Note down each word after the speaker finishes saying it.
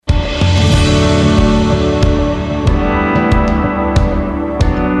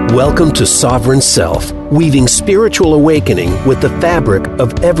Welcome to Sovereign Self, weaving spiritual awakening with the fabric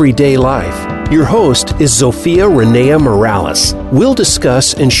of everyday life. Your host is Zofia Renea Morales. We'll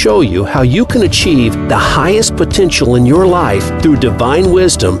discuss and show you how you can achieve the highest potential in your life through divine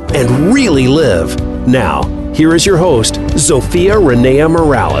wisdom and really live. Now, here is your host, Zofia Renea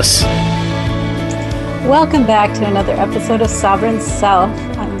Morales. Welcome back to another episode of Sovereign Self.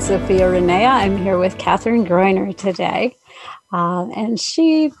 I'm Zofia Renea. I'm here with Catherine Groiner today. And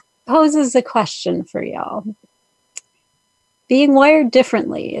she poses a question for y'all. Being wired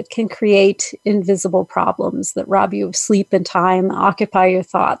differently, it can create invisible problems that rob you of sleep and time, occupy your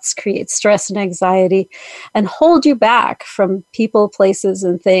thoughts, create stress and anxiety, and hold you back from people, places,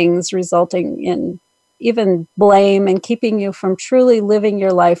 and things, resulting in even blame and keeping you from truly living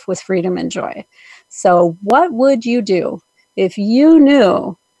your life with freedom and joy. So what would you do if you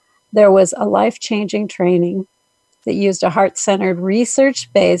knew there was a life-changing training that used a heart-centered,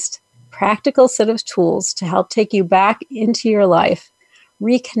 research-based, practical set of tools to help take you back into your life,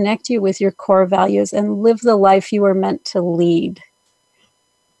 reconnect you with your core values, and live the life you were meant to lead?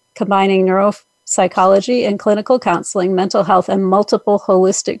 Combining neuropsychology and clinical counseling, mental health, and multiple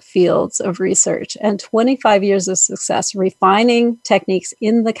holistic fields of research, and 25 years of success refining techniques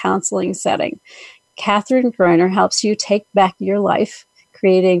in the counseling setting, Catherine Groiner helps you take back your life,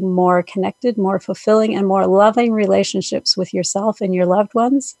 creating more connected, more fulfilling, and more loving relationships with yourself and your loved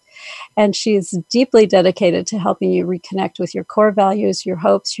ones. And she's deeply dedicated to helping you reconnect with your core values, your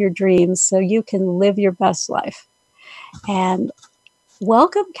hopes, your dreams, so you can live your best life. And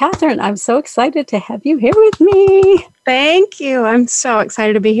welcome, Catherine. I'm so excited to have you here with me. Thank you. I'm so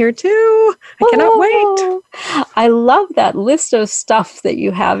excited to be here too. I cannot wait. I love that list of stuff that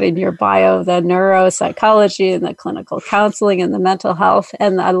you have in your bio, the neuropsychology and the clinical counseling and the mental health.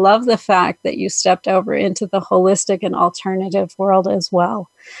 And I love the fact that you stepped over into the holistic and alternative world as well.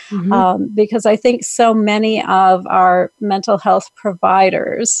 Mm-hmm. Because I think so many of our mental health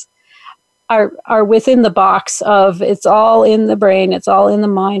providers are within the box of it's all in the brain, it's all in the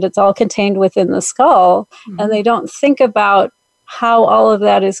mind, it's all contained within the skull, and they don't think about how all of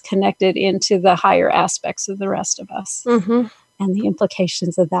that is connected into the higher aspects of the rest of us and the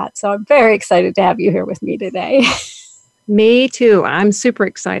implications of that. So I'm very excited to have you here with me today. Me too. I'm super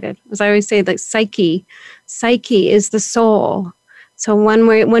excited. As I always say, like psyche is the soul. So when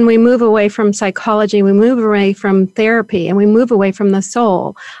we move away from psychology, we move away from therapy, and we move away from the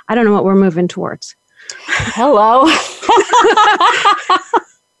soul, I don't know what we're moving towards. Hello.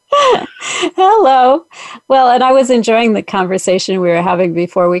 Hello. Well, and I was enjoying the conversation we were having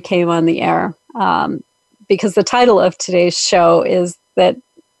before we came on the air, because the title of today's show is that,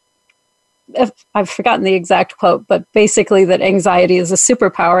 I've forgotten the exact quote, but basically that anxiety is a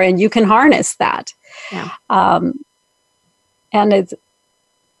superpower and you can harness that. Yeah. And it's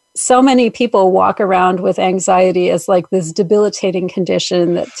so many people walk around with anxiety as like this debilitating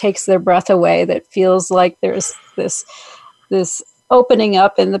condition that takes their breath away, that feels like there's this opening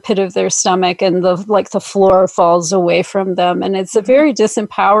up in the pit of their stomach and the floor falls away from them. And it's a very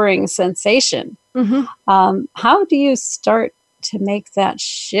disempowering sensation. Mm-hmm. How do you start to make that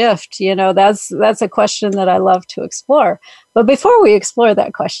shift? You know, that's a question that I love to explore. But before we explore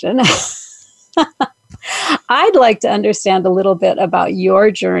that question, I'd like to understand a little bit about your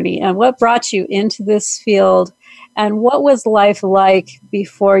journey and what brought you into this field, and what was life like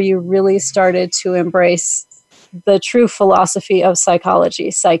before you really started to embrace the true philosophy of psychology,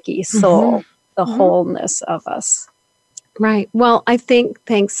 psyche, soul, the wholeness of us. Right. Well, I think,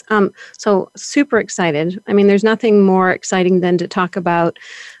 thanks. So super excited. I mean, there's nothing more exciting than to talk about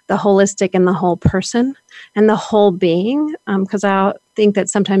the holistic and the whole person and the whole being, because I think that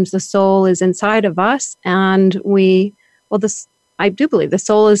sometimes the soul is inside of us, and I do believe the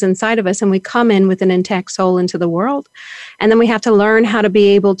soul is inside of us, and we come in with an intact soul into the world. And then we have to learn how to be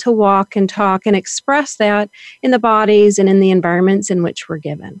able to walk and talk and express that in the bodies and in the environments in which we're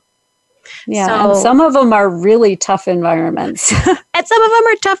given. Yeah, and some of them are really tough environments. And some of them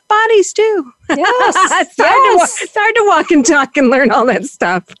are tough bodies too. Yes, it's hard to walk and talk and learn all that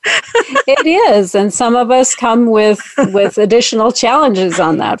stuff. It is, and some of us come with additional challenges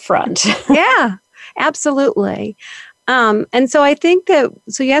on that front. Yeah, absolutely. And so I think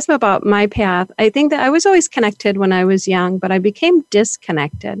so you asked me about my path. I think that I was always connected when I was young, but I became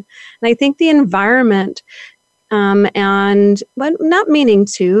disconnected. And I think the environment, but not meaning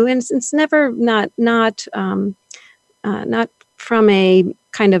to, and it's never not from a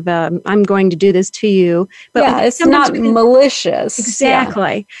kind of I'm going to do this to you. But yeah, it's not malicious.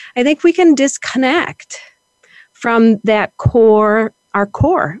 Exactly. Yeah. I think we can disconnect from that core, our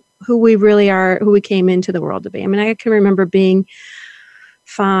core, who we really are, who we came into the world to be. I mean, I can remember being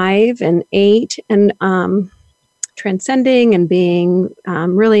 5 and 8, and transcending and being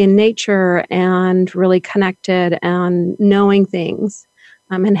really in nature and really connected and knowing things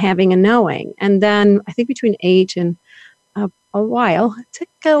and having a knowing. And then I think between 8 and a while, it took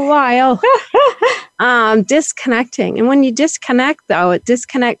a while, disconnecting. And when you disconnect, though,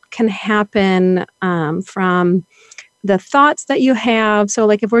 disconnect can happen from the thoughts that you have. So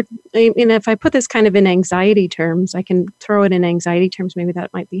like if I put this kind of in anxiety terms, I can throw it in anxiety terms, maybe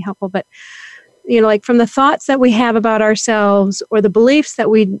that might be helpful. But like from the thoughts that we have about ourselves or the beliefs that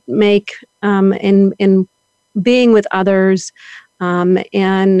we make in being with others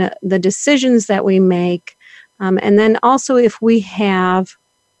and the decisions that we make. And then also if we have,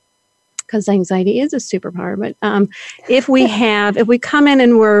 because anxiety is a superpower, but if we come in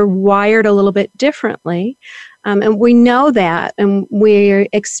and we're wired a little bit differently, and we know that, and we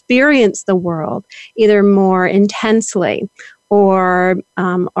experience the world either more intensely or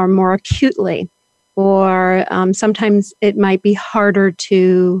more acutely, or sometimes it might be harder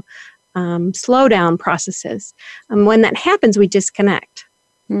to slow down processes. When that happens, we disconnect.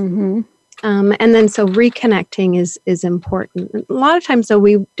 Mm-hmm. And then so reconnecting is important. A lot of times, though,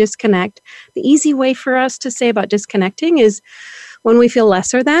 we disconnect. The easy way for us to say about disconnecting is when we feel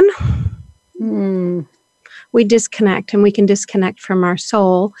lesser than. We disconnect, and we can disconnect from our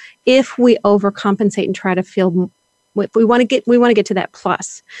soul if we overcompensate and try to feel. We want to get to that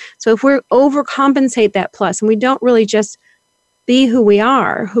plus. So if we overcompensate that plus, and we don't really just be who we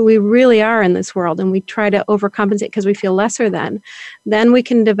really are in this world, and we try to overcompensate because we feel lesser than, then we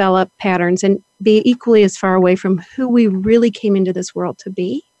can develop patterns and be equally as far away from who we really came into this world to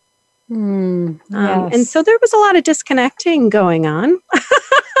be. Yes. And so there was a lot of disconnecting going on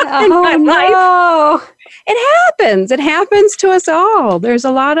in my life. It happens. It happens to us all. There's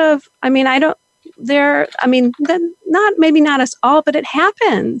a lot of, not us all, but it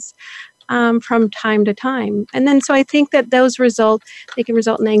happens from time to time. And then so I think that they can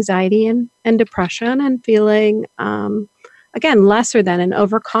result in anxiety and depression and feeling, again, lesser than and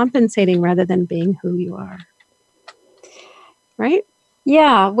overcompensating rather than being who you are. Right?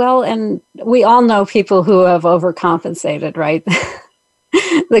 Yeah, well, and we all know people who have overcompensated, right?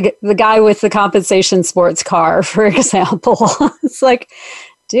 The guy with the compensation sports car, for example. It's like,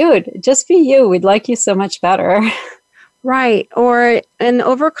 dude, just be you. We'd like you so much better. Right. And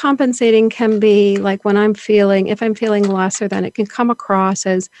overcompensating can be like if I'm feeling lesser than, it can come across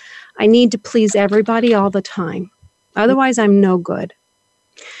as I need to please everybody all the time. Otherwise, I'm no good.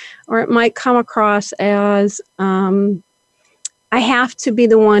 Or it might come across as I have to be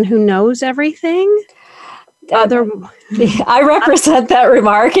the one who knows everything. I represent that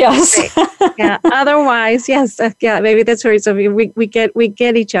remark. Yes. Yeah. Otherwise, yes. Maybe that's where we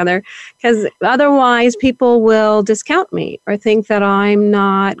get each other, because otherwise people will discount me or think that I'm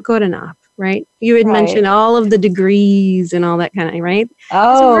not good enough. Right. You had mentioned all of the degrees and all that kind of, right?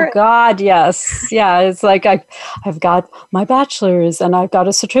 Oh, God, yes. Yeah. It's like I've got my bachelor's and I've got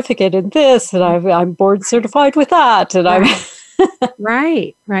a certificate in this and I'm board certified with that. And I'm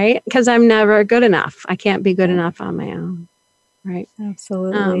Right. Because I'm never good enough. I can't be good enough on my own. Right.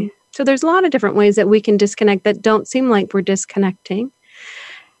 Absolutely. So there's a lot of different ways that we can disconnect that don't seem like we're disconnecting.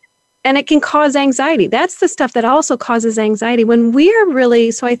 And it can cause anxiety. That's the stuff that also causes anxiety when we're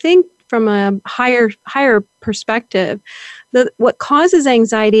really, so I think from a higher perspective, what causes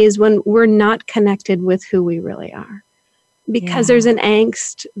anxiety is when we're not connected with who we really are. Because there's an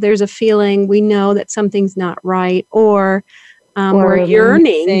angst, there's a feeling, we know that something's not right, or we're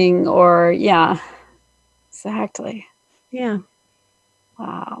yearning. Exactly. Yeah.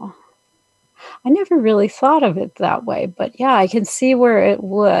 Wow. I never really thought of it that way, but yeah, I can see where it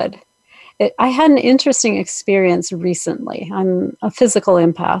would. I had an interesting experience recently. I'm a physical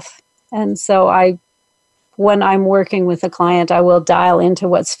empath. And so when I'm working with a client, I will dial into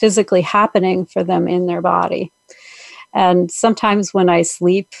what's physically happening for them in their body. And sometimes when I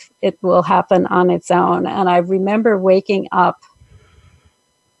sleep, it will happen on its own. And I remember waking up,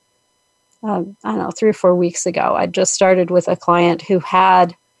 3 or 4 weeks ago. I just started with a client who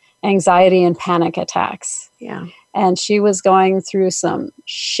had anxiety and panic attacks. Yeah. And she was going through some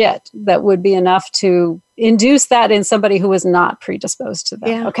shit that would be enough to induce that in somebody who was not predisposed to that.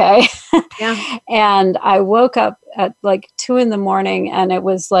 Yeah. Okay. Yeah. And I woke up at like 2 a.m. and it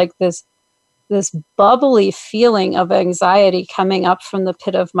was like this bubbly feeling of anxiety coming up from the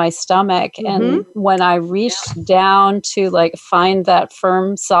pit of my stomach. Mm-hmm. And when I reached down to like find that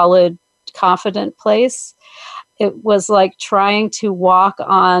firm, solid, confident place, it was like trying to walk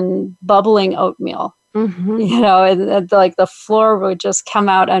on bubbling oatmeal. Mm-hmm. And like the floor would just come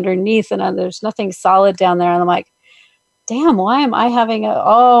out underneath and there's nothing solid down there. And I'm like, damn, why am I having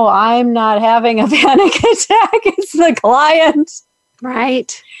I'm not having a panic attack. It's the client.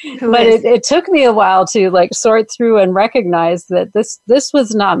 Right. But it took me a while to like sort through and recognize that this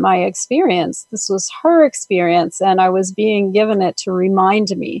was not my experience. This was her experience. And I was being given it to remind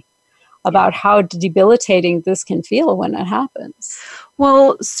me about how debilitating this can feel when it happens.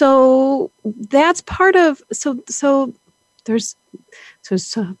 Well, so that's part of, so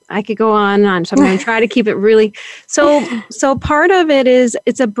I could go on and on. So I'm going to try to keep it really, so part of it is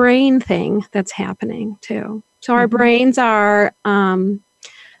it's a brain thing that's happening too. So our brains are,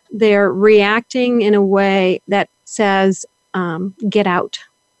 they're reacting in a way that says, get out.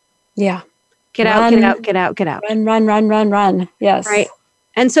 Yeah. Get out. Run. Yes. Right.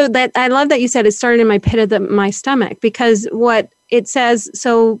 And so that, I love that you said it started in my pit of my stomach, because what it says,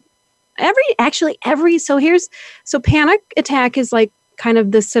 so panic attack is like kind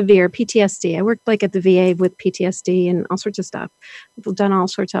of the severe PTSD. I worked like at the VA with PTSD and all sorts of stuff. We've done all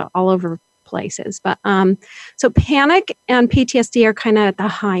sorts of all over places. But so panic and PTSD are kind of at the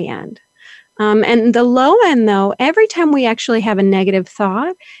high end. And the low end, though, every time we actually have a negative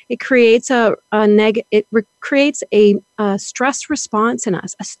thought, it creates creates a stress response in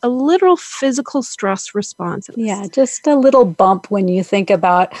us, a literal physical stress response in us. Yeah, just a little bump when you think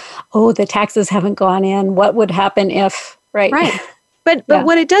about, the taxes haven't gone in. What would happen if, right? Right. But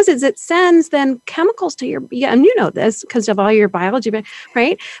what it does is it sends then chemicals to your, and you know this because of all your biology,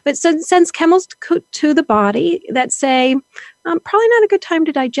 right? But it sends chemicals to the body that say, probably not a good time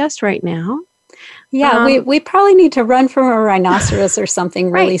to digest right now. Yeah, we probably need to run from a rhinoceros or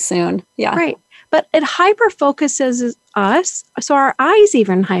something really soon. Yeah. Right. But it hyperfocuses us, so our eyes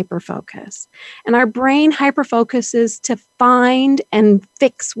even hyperfocus. And our brain hyperfocuses to find and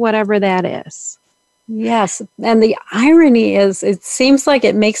fix whatever that is. Yes. And the irony is, it seems like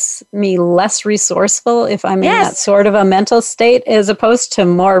it makes me less resourceful if I'm in that sort of a mental state, as opposed to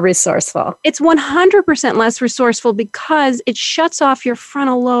more resourceful. It's 100% less resourceful because it shuts off your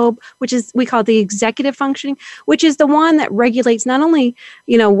frontal lobe, which is, we call it the executive functioning, which is the one that regulates not only,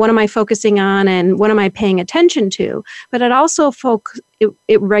 what am I focusing on and what am I paying attention to, but it also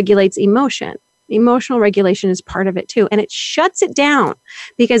it regulates emotion. Emotional regulation is part of it too. And it shuts it down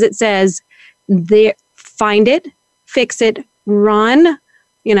because it says, find it, fix it, run,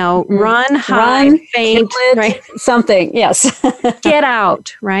 hide, faint, right? Something, yes. Get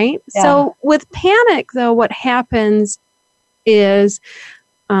out, right? Yeah. So with panic, though, what happens is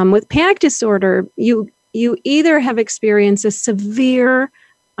with panic disorder, you either have experienced a severe,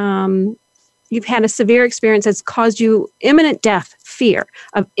 you've had a severe experience that's caused you imminent death, fear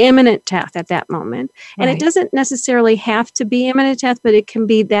of imminent death at that moment. And it doesn't necessarily have to be imminent death, but it can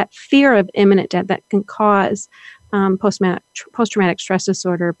be that fear of imminent death that can cause post-traumatic stress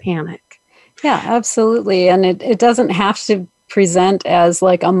disorder, panic. Yeah, absolutely. And it doesn't have to present as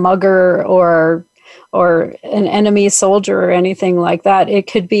like a mugger or an enemy soldier or anything like that. It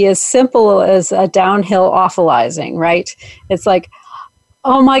could be as simple as a downhill awfulizing, right? It's like,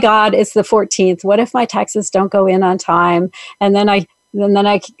 oh my God, it's the 14th. What if my taxes don't go in on time? And then I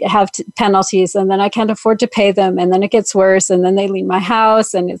have penalties, and then I can't afford to pay them. And then it gets worse. And then they leave my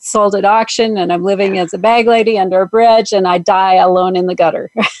house, and it's sold at auction, and I'm living as a bag lady under a bridge, and I die alone in the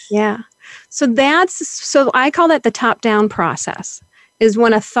gutter. Yeah. So I call that the top-down process, is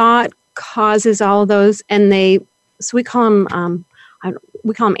when a thought causes all of those, and we call them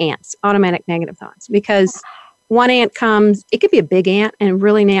ants, automatic negative thoughts, because one ant comes, it could be a big ant and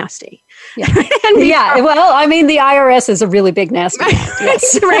really nasty. Yeah. Well, I mean, the IRS is a really big nasty ant.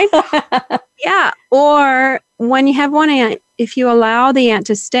 Yes. Right. Yeah. Or when you have one ant, if you allow the ant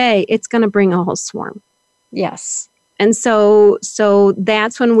to stay, it's going to bring a whole swarm. Yes. And so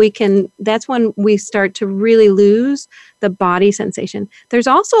that's when we start to really lose the body sensation. There's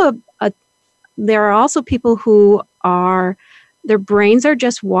also there are also people who their brains are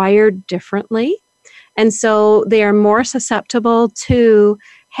just wired differently. And so they are more susceptible to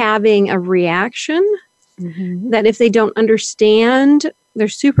having a reaction that if they don't understand their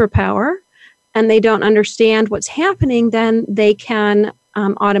superpower and they don't understand what's happening, then they can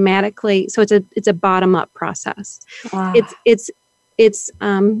automatically. So it's a bottom up process. Wow.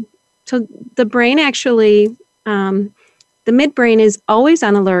 So the brain actually, the midbrain is always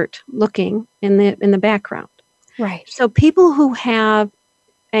on alert, looking in the background. Right. So people who have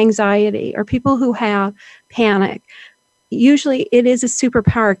anxiety or people who have panic, usually it is a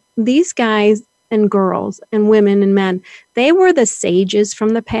superpower. These guys and girls and women and men, they were the sages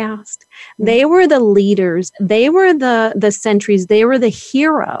from the past. They were the leaders. They were the sentries. They were the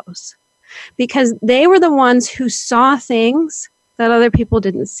heroes because they were the ones who saw things that other people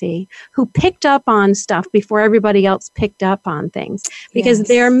didn't see, who picked up on stuff before everybody else picked up on things, because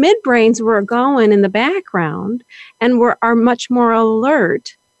their midbrains were going in the background and are much more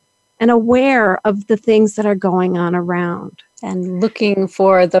alert and aware of the things that are going on around. And looking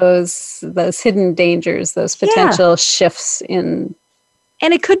for those hidden dangers, those potential shifts in.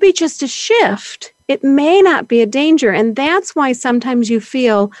 And it could be just a shift. It may not be a danger. And that's why sometimes you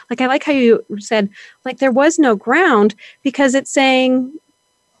feel, like I like how you said, like there was no ground, because it's saying,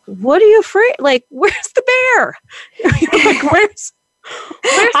 what are you afraid? Like, where's the bear? Like, where's the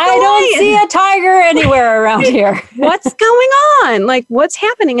I don't see a tiger anywhere around here. What's going on? Like, what's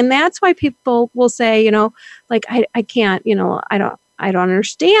happening? And that's why people will say, like, I can't, I don't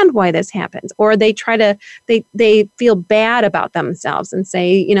understand why this happens. Or they try to, they feel bad about themselves and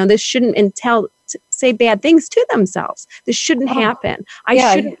say, this shouldn't say bad things to themselves. This shouldn't happen.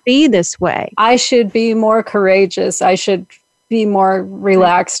 I shouldn't be this way. I should be more courageous. I should be more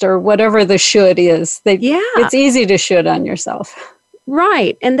relaxed, or whatever the should is. It's easy to should on yourself.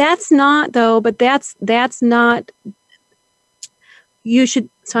 Right. And that's not, though, but that's not, you should,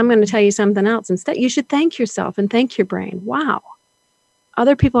 so I'm going to tell you something else. Instead, you should thank yourself and thank your brain. Wow.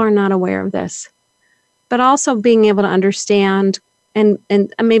 Other people are not aware of this. But also being able to understand, and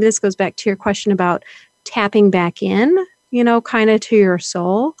maybe this goes back to your question about tapping back in, kind of to your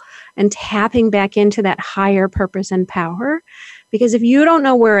soul, and tapping back into that higher purpose and power. Because if you don't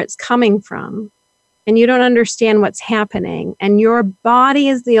know where it's coming from, and you don't understand what's happening, and your body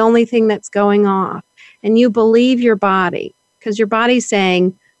is the only thing that's going off, and you believe your body, because your body's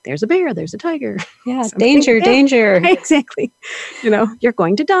saying, there's a bear, there's a tiger. Yeah, danger. Exactly. You're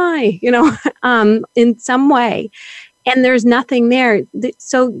going to die, in some way. And there's nothing there.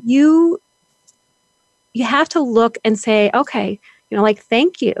 So you have to look and say, okay, like,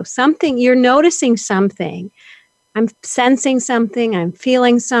 thank you. Something, you're noticing something. I'm sensing something, I'm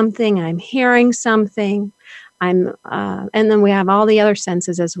feeling something, I'm hearing something. And then we have all the other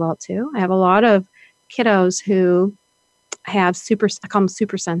senses as well, too. I have a lot of kiddos who have I call them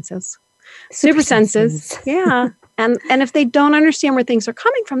super senses. Super senses. Yeah. And if they don't understand where things are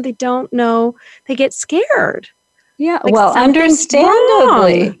coming from, they don't know, they get scared. Yeah, like, well,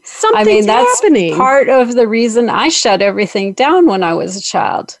 understandably. Something's happening. That's part of the reason I shut everything down when I was a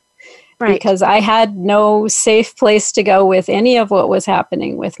child. Right. Because I had no safe place to go with any of what was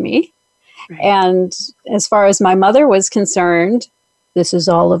happening with me. Right. And as far as my mother was concerned, this is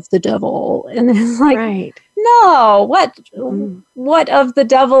all of the devil. And it's like, no, what of the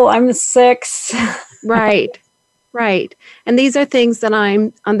devil? I'm 6. Right. Right. And these are things that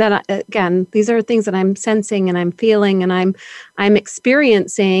these are things that I'm sensing and I'm feeling and I'm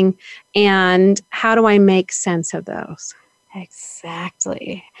experiencing. And how do I make sense of those?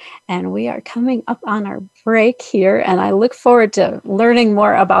 Exactly. And we are coming up on our break here, and I look forward to learning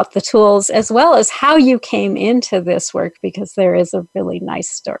more about the tools as well as how you came into this work, because there is a really nice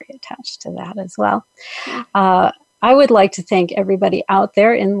story attached to that as well. I would like to thank everybody out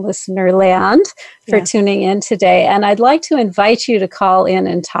there in listener land for tuning in today. And I'd like to invite you to call in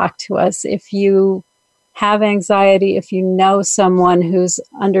and talk to us if you have anxiety, if you know someone who's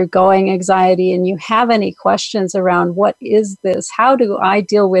undergoing anxiety and you have any questions around what is this, how do I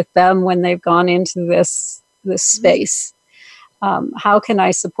deal with them when they've gone into this space? How can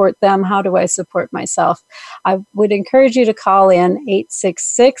I support them? How do I support myself? I would encourage you to call in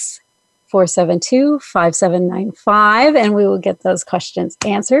 866-472-5795, and we will get those questions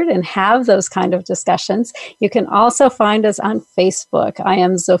answered and have those kind of discussions. You can also find us on Facebook. I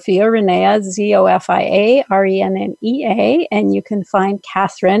am Zofia Renea, Zofia Renea, and you can find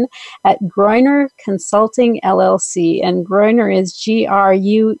Catherine at Groiner Consulting LLC, and Groiner is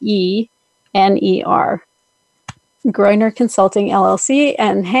Gruener. Groiner Consulting LLC,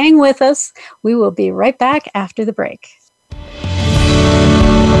 and hang with us. We will be right back after the break.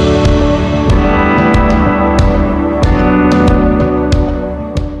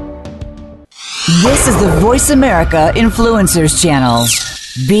 This is the Voice America Influencers Channel.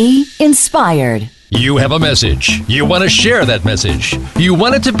 Be inspired. You have a message. You want to share that message. You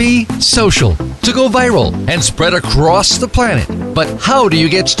want it to be social, to go viral, and spread across the planet. But how do you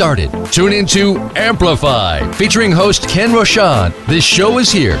get started? Tune into Amplify, featuring host Ken Rochon. This show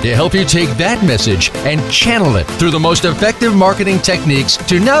is here to help you take that message and channel it through the most effective marketing techniques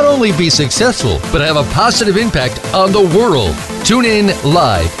to not only be successful, but have a positive impact on the world. Tune in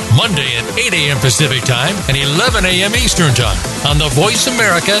live Monday at 8 a.m. Pacific Time and 11 a.m. Eastern Time on the Voice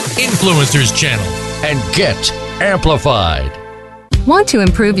America Influencers Channel. And get amplified. Want to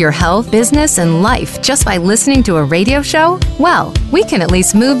improve your health, business, and life just by listening to a radio show? Well, we can at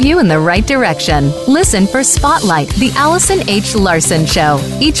least move you in the right direction. Listen for Spotlight, the Allison H. Larson Show.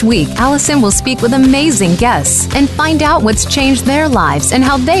 Each week, Allison will speak with amazing guests and find out what's changed their lives and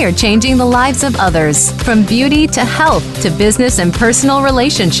how they are changing the lives of others. From beauty to health to business and personal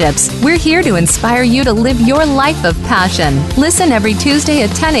relationships, we're here to inspire you to live your life of passion. Listen every Tuesday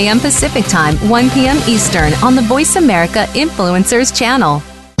at 10 a.m. Pacific Time, 1 p.m. Eastern on the Voice America Influencers channel.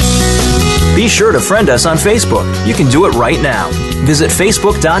 Be sure to friend us on Facebook. You can do it right now. Visit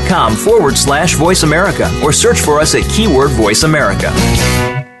facebook.com/Voice America or search for us at keyword Voice America.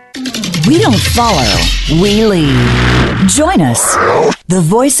 We don't follow, we lead. Join us, the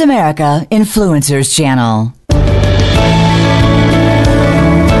Voice America Influencers channel.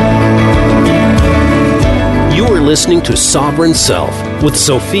 You are listening to Sovereign Self with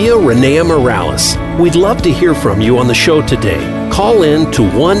Zofia Renea Morales. We'd love to hear from you on the show today. Call in to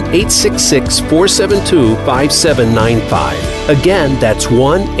 1-866-472-5795. Again, that's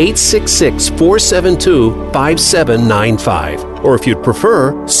 1-866-472-5795. Or if you'd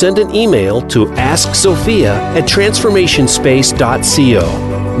prefer, send an email to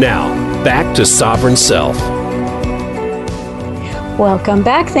askzofia@transformationspace.co. Now, back to Sovereign Self. Welcome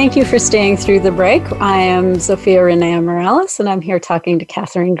back. Thank you for staying through the break. I am Zofia Renea Morales, and I'm here talking to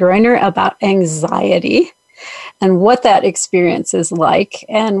Catherine Groiner about anxiety and what that experience is like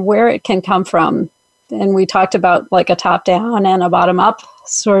and where it can come from. And we talked about like a top-down and a bottom-up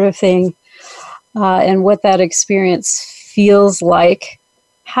sort of thing, and what that experience feels like.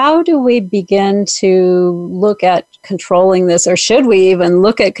 How do we begin to look at controlling this, or should we even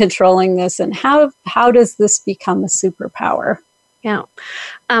look at controlling this, and how does this become a superpower? Yeah.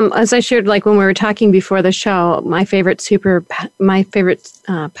 As I shared, like when we were talking before the show, my favorite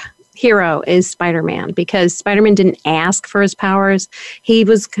hero is Spider-Man, because Spider-Man didn't ask for his powers. He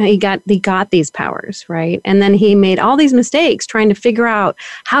got these powers, right? And then he made all these mistakes trying to figure out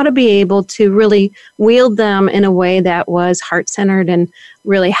how to be able to really wield them in a way that was heart-centered and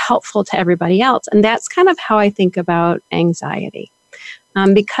really helpful to everybody else. And that's kind of how I think about anxiety.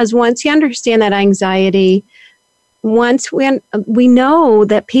 Because once you understand that anxiety, once we know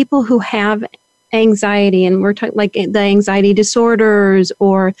that people who have anxiety, and we're talking like the anxiety disorders,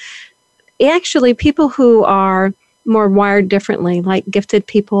 or actually people who are more wired differently, like gifted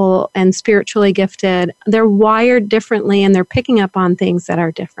people and spiritually gifted, they're wired differently and they're picking up on things that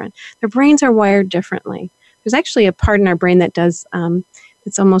are different. Their brains are wired differently. There's actually a part in our brain that does,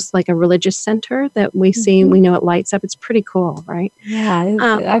 it's almost like a religious center that we see, we know it lights up. It's pretty cool, right? Yeah,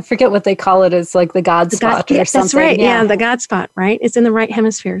 I forget what they call it. It's like the God spot or something. That's right, yeah, the God spot, right? It's in the right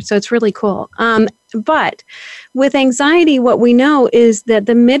hemisphere, so it's really cool. But with anxiety, what we know is that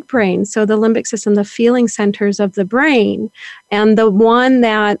the midbrain, so the limbic system, the feeling centers of the brain, and the one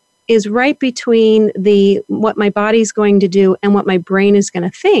that is right between what my body's going to do and what my brain is going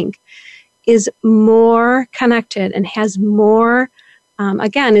to think, is more connected and has more,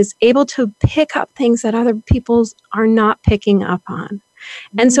 again, is able to pick up things that other people are not picking up on.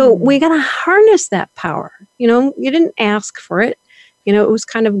 And so we got to harness that power. You know, you didn't ask for it. You know, it was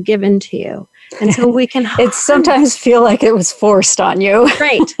kind of given to you. And so we can... It sometimes feel like it was forced on you.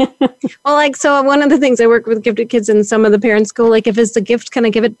 Right. Well, like, so one of the things I work with gifted kids, and some of the parents go, like, if it's a gift, can I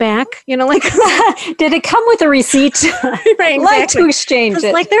give it back? You know, like... Did it come with a receipt? Right, exactly. Like to exchange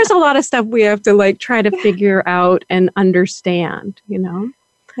it. Like, there's a lot of stuff we have to, like, try to figure out and understand, you know?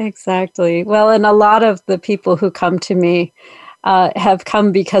 Exactly. Well, and a lot of the people who come to me have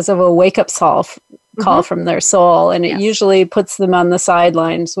come because of a wake-up call from their soul, and it usually puts them on the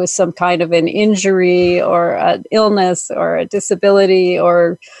sidelines with some kind of an injury or an illness or a disability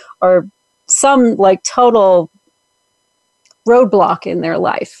or some like total roadblock in their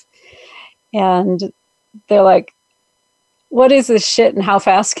life. And they're like, what is this shit and how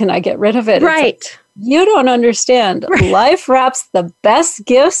fast can I get rid of it? Right. Like, you don't understand. Right. Life wraps the best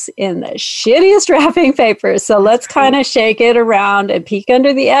gifts in the shittiest wrapping paper. So let's kind of shake it around and peek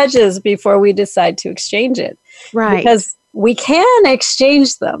under the edges before we decide to exchange it. Right. Because we can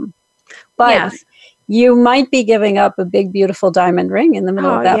exchange them. But you might be giving up a big, beautiful diamond ring in the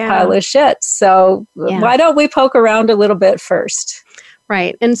middle of that pile of shit. So why don't we poke around a little bit first?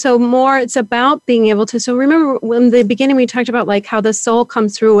 Right. And so more, it's about being able to, so remember in the beginning, we talked about like how the soul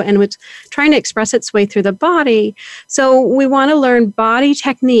comes through and it's trying to express its way through the body. So we want to learn body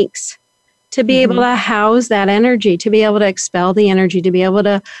techniques to be able to house that energy, to be able to expel the energy, to be able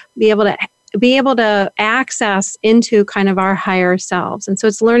to access into kind of our higher selves. And so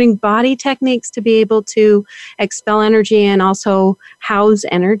it's learning body techniques to be able to expel energy and also house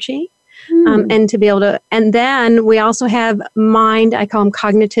energy. And to be able to, and then we also have mind, I call them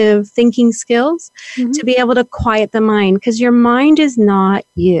cognitive thinking skills, to be able to quiet the mind, because your mind is not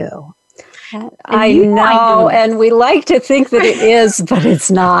you. I know, and we like to think that it is, but it's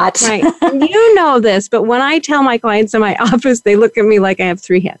not. Right. And you know this, but when I tell my clients in my office, they look at me like I have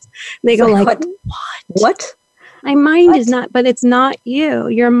three heads. They go like, what? My mind is not, but it's not you.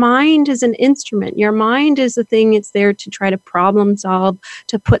 Your mind is an instrument. Your mind is the thing. It's there to try to problem solve,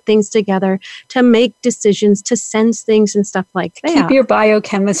 to put things together, to make decisions, to sense things and stuff like that. Keep your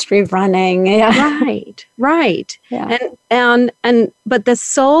biochemistry running. Yeah. Right. Yeah. But the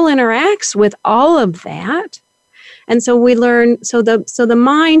soul interacts with all of that. And so we learn, so the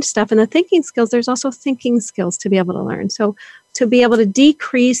mind stuff and the thinking skills, there's also thinking skills to be able to learn. So to be able to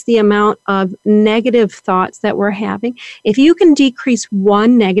decrease the amount of negative thoughts that we're having, if you can decrease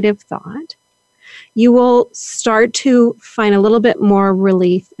one negative thought, you will start to find a little bit more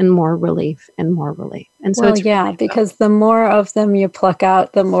relief and more relief and more relief. And so because the more of them you pluck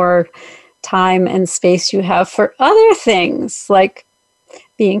out, the more time and space you have for other things like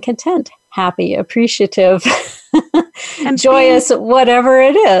being content, happy, appreciative, and joyous, whatever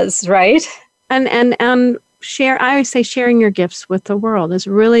it is, right? And share. I always say sharing your gifts with the world is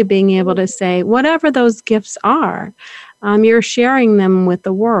really being able to say whatever those gifts are, you're sharing them with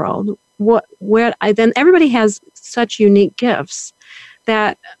the world. Then everybody has such unique gifts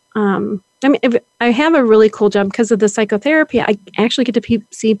that I have a really cool job because of the psychotherapy. I actually get to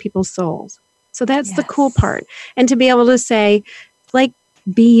see people's souls, so that's the cool part, and to be able to say, like,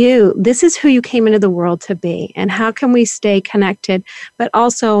 be you. This is who you came into the world to be. And how can we stay connected? But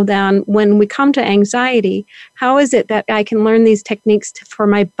also then when we come to anxiety, how is it that I can learn these techniques for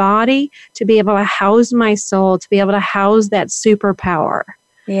my body to be able to house my soul, to be able to house that superpower?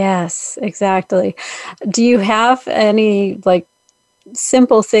 Yes, exactly. Do you have any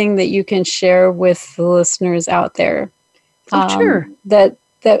simple thing that you can share with the listeners out there? Sure.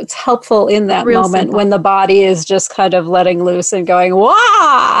 That's helpful in that moment simple. When the body is just kind of letting loose and going,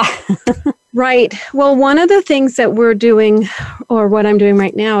 wah! Right. Well, one of the things that we're doing, or what I'm doing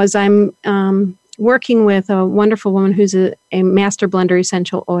right now, is I'm working with a wonderful woman who's a master blender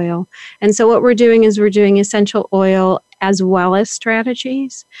essential oil. And so what we're doing is we're doing essential oil as well as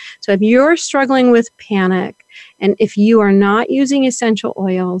strategies. So if you're struggling with panic, and if you are not using essential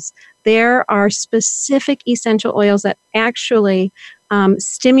oils, there are specific essential oils that actually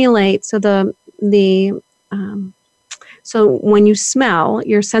stimulate. So when you smell,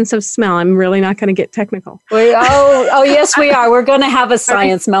 your sense of smell, I'm really not going to get technical. Oh, yes, we are. We're going to have a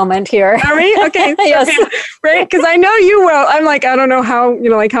science moment here. Are we? Okay. Yes. Okay. Right? Because I know you will. I'm like, I don't know how,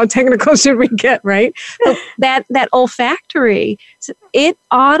 how technical should we get, right? So that olfactory, it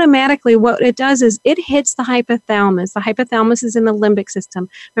automatically, what it does is it hits the hypothalamus. The hypothalamus is in the limbic system.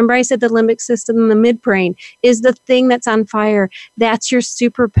 Remember I said the limbic system in the midbrain is the thing that's on fire. That's your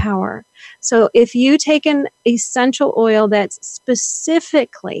superpower. So if you take an essential oil that's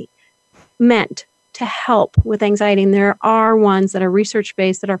specifically meant to help with anxiety, and there are ones that are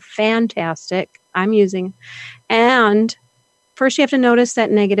research-based that are fantastic, I'm using, and first you have to notice that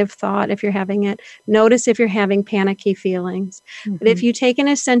negative thought if you're having it. Notice if you're having panicky feelings. Mm-hmm. But if you take an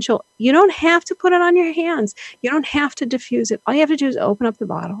essential, you don't have to put it on your hands. You don't have to diffuse it. All you have to do is open up the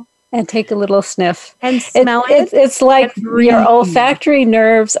bottle. And take a little sniff. And smell it. It's like your olfactory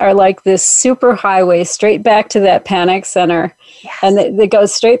nerves are like this super highway straight back to that panic center. Yes. And it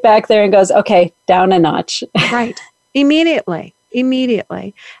goes straight back there and goes, okay, down a notch. Right. Immediately.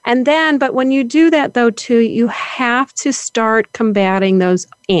 And then, but when you do that though too, you have to start combating those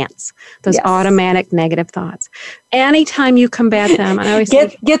ants, those automatic negative thoughts. Anytime you combat them, I always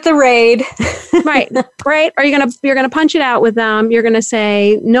get the raid. Right. Or you're gonna punch it out with them. You're gonna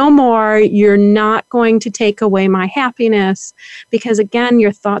say, no more, you're not going to take away my happiness, because again,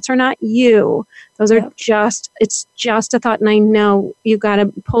 your thoughts are not you. Those are it's just a thought. And I know you gotta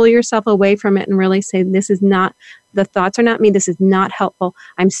pull yourself away from it and really say, the thoughts are not me. This is not helpful.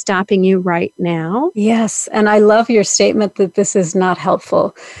 I'm stopping you right now. Yes. And I love your statement that this is not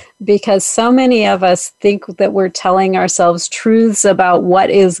helpful, because so many of us think that we're telling ourselves truths about what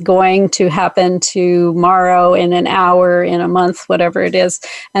is going to happen tomorrow, in an hour, in a month, whatever it is.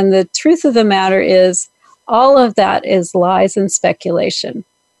 And the truth of the matter is all of that is lies and speculation.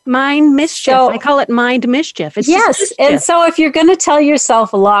 Mind mischief. I call it mind mischief. It's mischief. And so if you're going to tell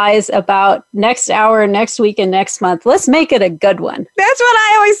yourself lies about next hour, next week, and next month, let's make it a good one. That's what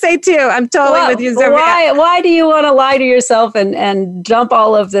I always say too. I'm totally with you, Zofia. Why do you want to lie to yourself and dump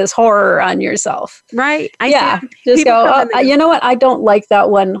all of this horror on yourself? Right. Just go, you know what? I don't like that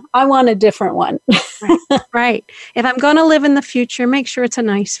one. I want a different one. Right. If I'm going to live in the future, make sure it's a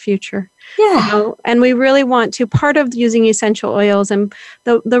nice future. Yeah. And we really want to, part of using essential oils, and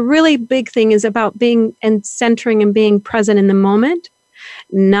the really big thing is about being and centering and being present in the moment,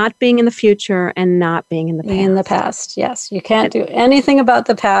 not being in the future and not being in the past. In the past, yes. You can't do anything about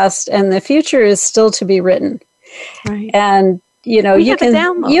the past, and the future is still to be written. Right. And you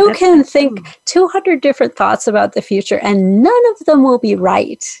can think 200 different thoughts about the future, and none of them will be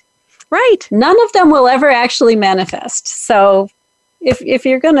right. Right. None of them will ever actually manifest. So if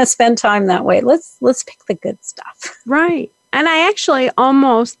you're going to spend time that way, let's pick the good stuff. Right. And I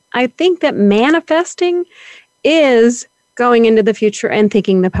think that manifesting is going into the future and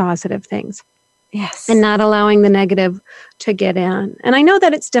thinking the positive things. Yes. And not allowing the negative to get in. And I know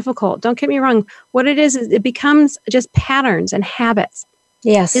that it's difficult. Don't get me wrong. What it is it becomes just patterns and habits.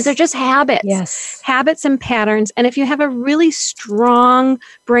 Yes. These are just habits. Yes. Habits and patterns. And if you have a really strong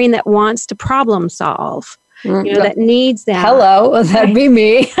brain that wants to problem solve, that needs that. Hello, that'd be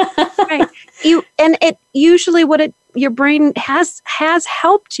me. Right. Your brain has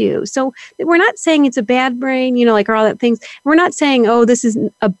helped you. So we're not saying it's a bad brain, like all that things. We're not saying, oh, this is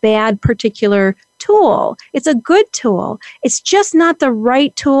a bad particular tool. It's a good tool. It's just not the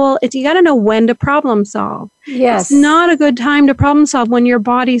right tool. You got to know when to problem solve. Yes. It's not a good time to problem solve when your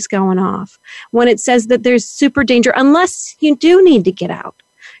body's going off, when it says that there's super danger, unless you do need to get out.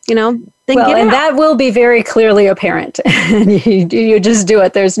 Then get out. That will be very clearly apparent. You just do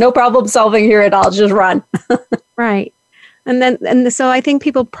it. There's no problem solving here at all. Just run. Right. So I think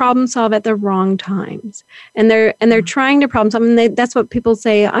people problem solve at the wrong times, and they're trying to problem solve. And that's what people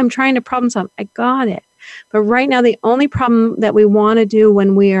say. I'm trying to problem solve. I got it. But right now, the only problem that we want to do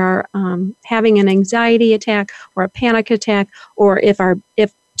when we are having an anxiety attack or a panic attack, or if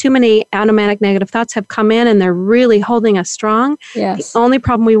too many automatic negative thoughts have come in and they're really holding us strong, yes. The only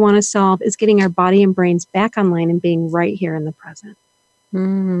problem we want to solve is getting our body and brains back online and being right here in the present.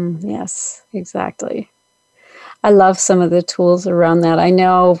 Yes, exactly. I love some of the tools around that. I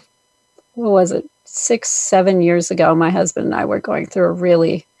know, 6-7 years ago, my husband and I were going through a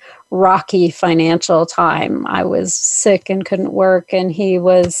really rocky financial time. I was sick and couldn't work, and he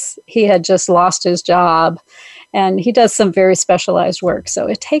had just lost his job. And he does some very specialized work. So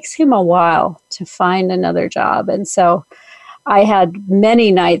it takes him a while to find another job. And so I had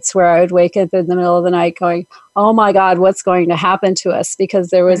many nights where I would wake up in the middle of the night going, oh my God, what's going to happen to us? Because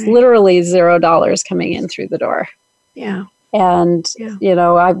there was literally $0 coming in through the door. Yeah. And,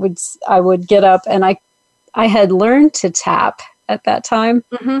 I would get up, and I had learned to tap at that time.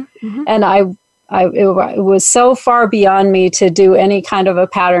 Mm-hmm, mm-hmm. And it was so far beyond me to do any kind of a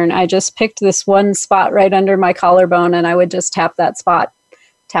pattern. I just picked this one spot right under my collarbone, and I would just tap that spot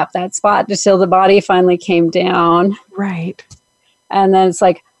until the body finally came down. Right. And then it's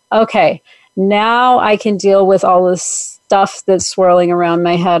like, okay, now I can deal with all this stuff that's swirling around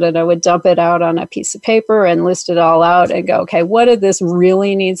my head. And I would dump it out on a piece of paper and list it all out and go, okay, what of this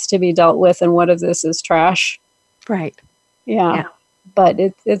really needs to be dealt with, and what of this is trash? Right. Yeah. But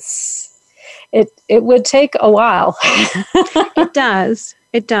it would take a while. It does.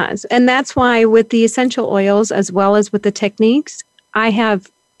 It does. And that's why with the essential oils, as well as with the techniques, I have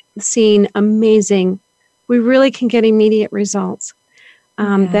seen we really can get immediate results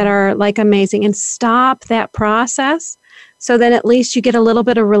that are like amazing, and stop that process. So then at least you get a little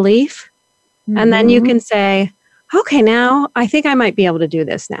bit of relief. Mm-hmm. And then you can say, okay, now I think I might be able to do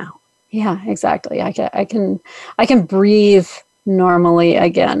this now. Yeah, exactly. I can breathe normally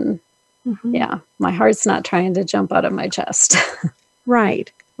again. Mm-hmm. Yeah, my heart's not trying to jump out of my chest.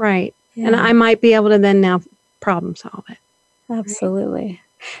 Right. Yeah. And I might be able to then now problem solve it. Absolutely. Right.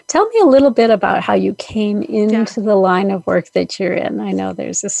 Tell me a little bit about how you came into the line of work that you're in. I know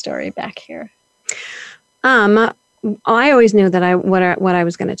there's a story back here. I always knew that what I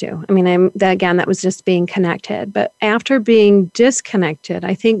was going to do. I mean, that was just being connected. But after being disconnected,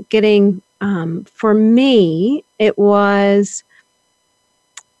 I think getting, for me, it was...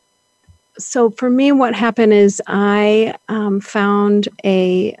 So for me, what happened is I found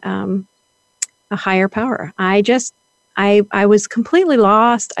a higher power. I was completely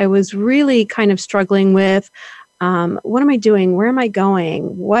lost. I was really kind of struggling with, what am I doing? Where am I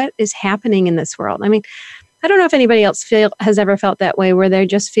going? What is happening in this world? I mean, I don't know if anybody else has ever felt that way, where they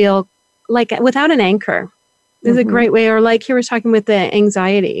just feel like without an anchor. Is a great way, or like you were talking with the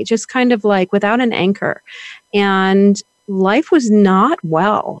anxiety, just kind of like without an anchor. And life was not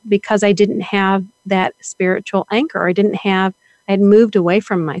well because I didn't have that spiritual anchor. I had moved away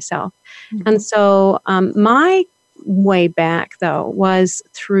from myself. Mm-hmm. And so my way back, though, was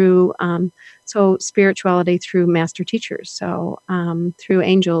through spirituality through master teachers. So through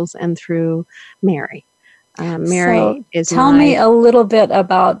angels and through Mary. Mary is tell me a little bit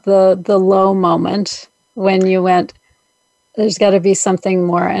about the low moment when you went, there's got to be something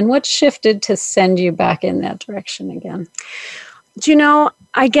more, and what shifted to send you back in that direction again? Do you know,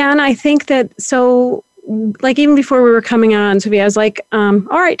 again, I think that, so like even before we were coming on, Zofia, I was like, all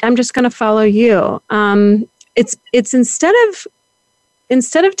right, I'm just going to follow you. It's instead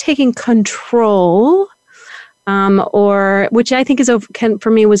of taking control, or which I think is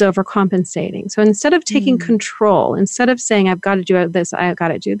for me was overcompensating. So instead of taking control, instead of saying I've got to do this, I've got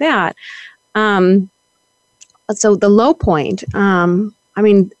to do that. So the low point, the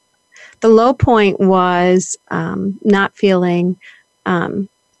low point was not feeling,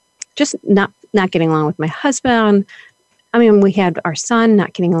 just not getting along with my husband. I mean, we had our son,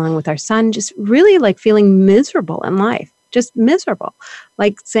 not getting along with our son, just really like feeling miserable in life. Just miserable,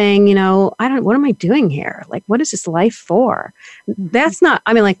 like saying, what am I doing here? Like, what is this life for? That's not,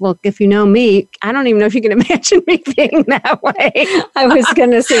 well, if you know me, I don't even know if you can imagine me being that way. I was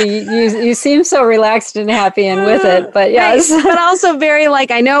going to say, you seem so relaxed and happy and with it, but yes. Right. But also very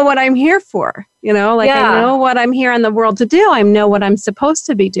I know what I'm here for, I know what I'm here in the world to do. I know what I'm supposed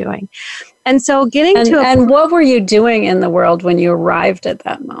to be doing. And so and what were you doing in the world when you arrived at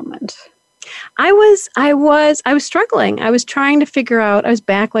that moment? I was struggling. I was trying to figure out, I was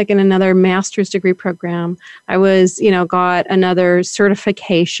back in another master's degree program. I was, got another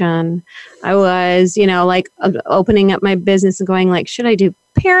certification. I was, opening up my business and going should I do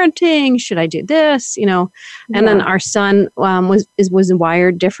parenting? Should I do this? And then our son was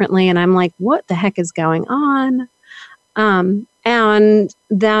wired differently. And I'm like, what the heck is going on? And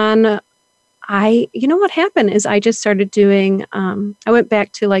then what happened is I just started doing, I went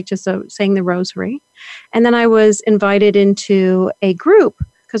back to just saying the rosary. And then I was invited into a group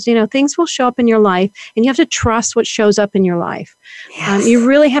because, things will show up in your life and you have to trust what shows up in your life. Yes. You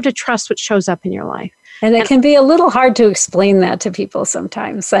really have to trust what shows up in your life. And it can be a little hard to explain that to people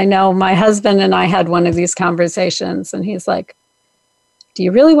sometimes. I know my husband and I had one of these conversations and he's like, do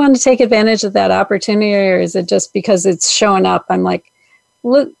you really want to take advantage of that opportunity or is it just because it's showing up? I'm like,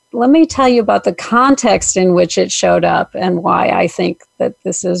 look, let me tell you about the context in which it showed up and why I think that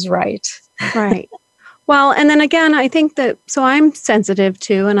this is right. Right. Well, and then again, I think that, so I'm sensitive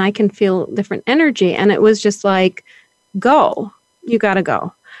too, and I can feel different energy. And it was just go, you got to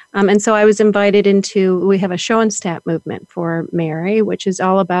go. And so I was invited we have a show and stat movement for Mary, which is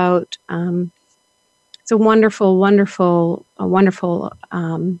all about, it's a wonderful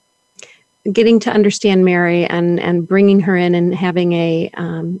getting to understand Mary and bringing her in and having a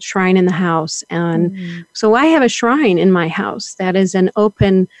shrine in the house. And so I have a shrine in my house that is an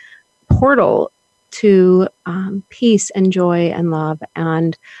open portal to peace and joy and love.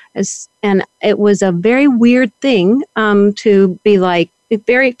 And it was a very weird thing to be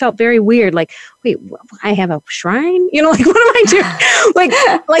it felt very weird. Wait, I have a shrine? What am I doing?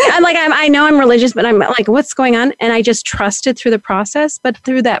 I know I'm religious, but I'm what's going on? And I just trusted through the process. But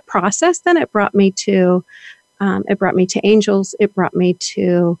through that process, then it brought me to angels. It brought me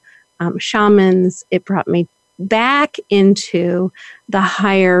to shamans. It brought me back into the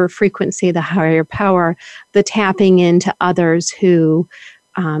higher frequency, the higher power, the tapping into others who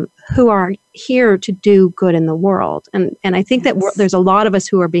are here to do good in the world. And I think that there's a lot of us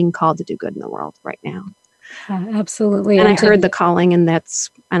who are being called to do good in the world right now. Absolutely. And I heard the calling and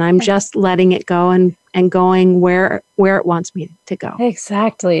I'm just letting it go and going where it wants me to go.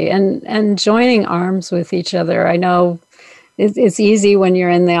 Exactly. And joining arms with each other. I know it's easy when you're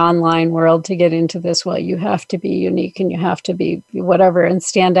in the online world to get into this. Well, you have to be unique and you have to be whatever and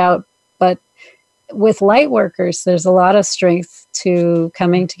stand out. But with light workers, there's a lot of strength to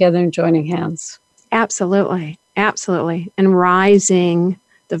coming together and joining hands. Absolutely. Absolutely. And rising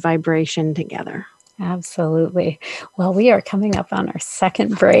the vibration together. Absolutely. Well, we are coming up on our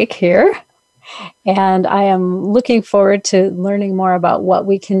second break here. And I am looking forward to learning more about what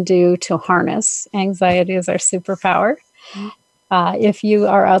we can do to harness anxiety as our superpower. If you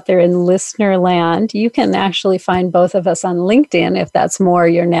are out there in listener land, you can actually find both of us on LinkedIn if that's more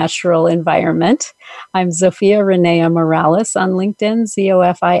your natural environment. I'm Zofia Renea Morales on LinkedIn,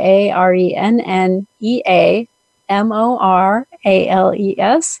 ZofiaRenea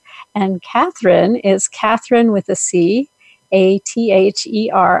Morales. And Catherine is Catherine with a C,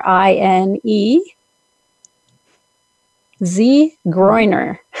 Atherine. Z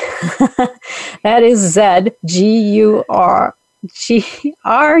Groiner. That is ZGURU.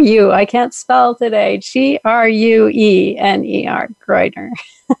 I can't spell today. GRUENER. Groiner.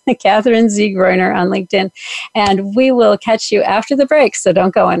 Catherine Z Groiner on LinkedIn. And we will catch you after the break, so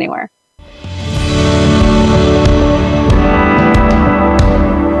don't go anywhere.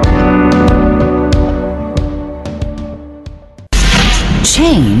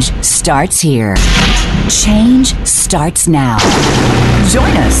 Change starts here. Change starts now.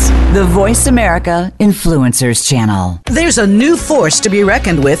 Join us, the Voice America Influencers Channel. There's a new force to be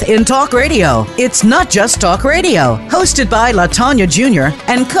reckoned with in talk radio. It's not just talk radio. Hosted by LaTanya Jr.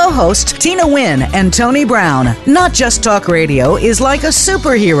 and co-hosts Tina Wynn and Tony Brown. Not Just Talk Radio is like a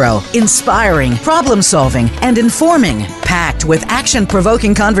superhero, inspiring, problem-solving, and informing. Packed with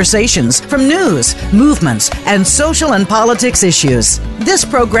action-provoking conversations from news, movements, and social and politics issues. This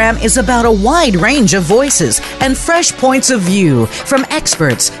program is about a wide range of voices and fresh points of view from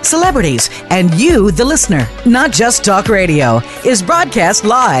experts, celebrities, and you, the listener. Not Just Talk Radio is broadcast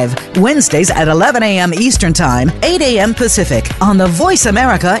live Wednesdays at 11 a.m. Eastern Time, 8 a.m. Pacific on the Voice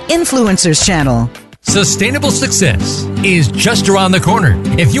America Influencers Channel. Sustainable success is just around the corner.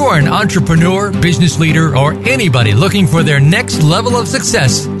 If you are an entrepreneur, business leader, or anybody looking for their next level of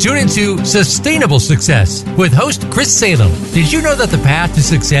success, tune into Sustainable Success with host Chris Salem. Did you know that the path to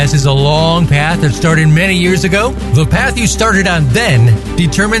success is a long path that started many years ago? The path you started on then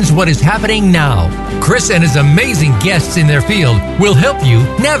determines what is happening now. Chris and his amazing guests in their field will help you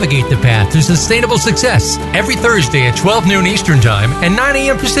navigate the path to sustainable success every Thursday at 12 noon Eastern Time and 9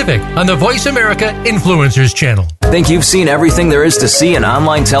 a.m. Pacific on the Voice America Influencers Channel. Think you've seen everything there is to see in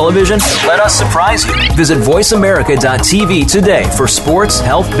online television? Let us surprise you. Visit voiceamerica.tv today for sports,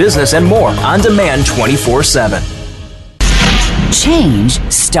 health, business, and more on demand 24/7. Change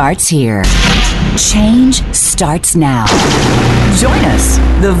starts here. Change starts now. Join us,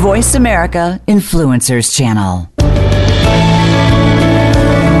 the Voice America Influencers Channel.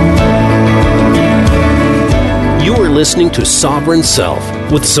 You are listening to Sovereign Self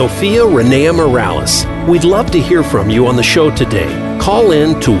with Zofia Renea Morales. We'd love to hear from you on the show today. Call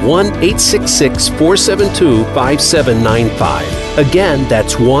in to 1-866-472-5795. Again,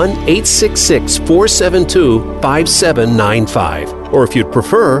 that's 1-866-472-5795. Or if you'd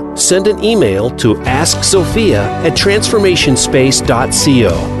prefer, send an email to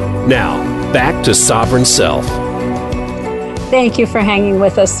askzofia@transformationspace.co. Now, back to Sovereign Self. Thank you for hanging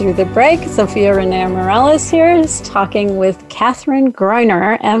with us through the break. Zofia Renea Morales here is talking with Catherine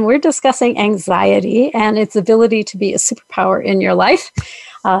Groiner, and we're discussing anxiety and its ability to be a superpower in your life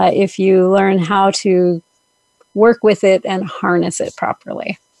if you learn how to work with it and harness it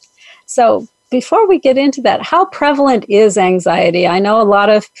properly. So before we get into that, how prevalent is anxiety? I know a lot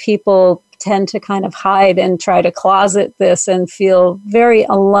of people tend to kind of hide and try to closet this and feel very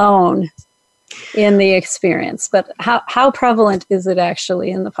alone in the experience, but how prevalent is it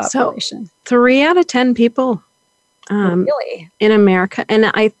actually in the population? So 3 out of 10 people really in America,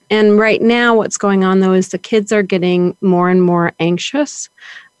 and right now what's going on though is the kids are getting more and more anxious,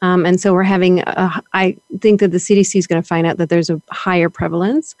 and so we're having I think that the CDC is going to find out that there's a higher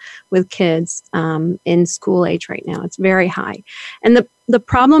prevalence with kids in school age right now. It's very high, and the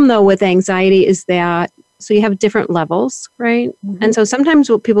problem though with anxiety is that so you have different levels, right? Mm-hmm. And so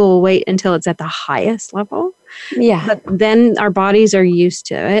sometimes people will wait until it's at the highest level. Yeah. But then our bodies are used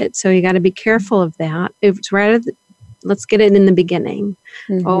to it. So you got to be careful of that. If it's let's get it in the beginning.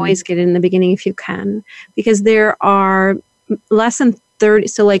 Mm-hmm. Always get it in the beginning if you can. Because there are less than 30,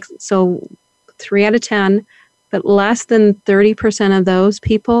 so 3 out of 10, but less than 30% of those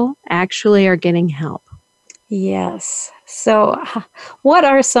people actually are getting help. Yes. So what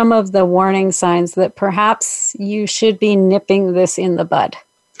are some of the warning signs that perhaps you should be nipping this in the bud?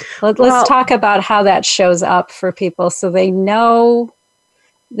 Let's talk about how that shows up for people so they know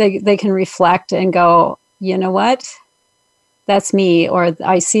they can reflect and go, you know what? That's me, or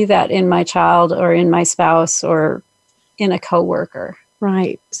I see that in my child or in my spouse or in a coworker.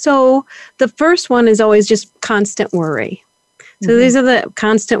 Right. So the first one is always just constant worry. So these are the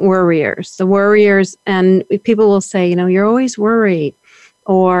constant worriers, and people will say, you're always worried,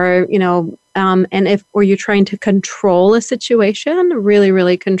 or, or you're trying to control a situation, really,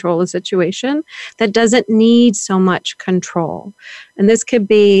 really control a situation that doesn't need so much control. And this could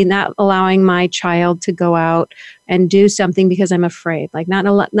be not allowing my child to go out and do something because I'm afraid, like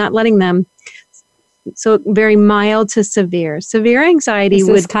not letting them. So very mild to severe. Severe anxiety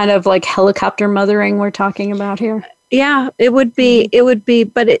would kind of like helicopter mothering we're talking about here. Yeah, it would be,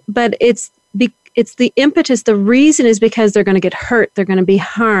 but it's the impetus. The reason is because they're going to get hurt. They're going to be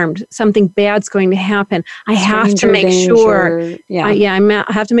harmed. Something bad's going to happen. I have to make sure. I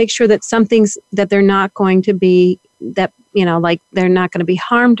have to make sure that something's that they're not going to be that like they're not going to be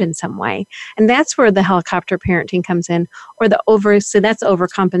harmed in some way. And that's where the helicopter parenting comes in, or so that's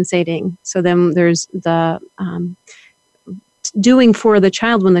overcompensating. So then there's the doing for the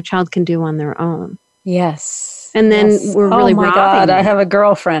child when the child can do on their own. Yes. And then we're really robbing. Oh my God, I have a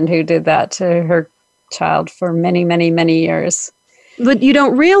girlfriend who did that to her child for many, many, many years. But you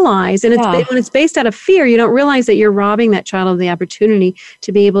don't realize, and when it's based out of fear, you don't realize that you're robbing that child of the opportunity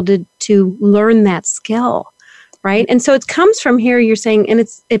to be able to learn that skill, right? And so it comes from here, you're saying, and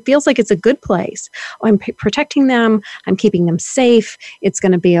it feels like it's a good place. Oh, I'm protecting them. I'm keeping them safe. It's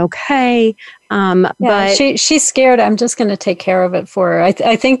going to be okay. But she's scared. I'm just going to take care of it for her.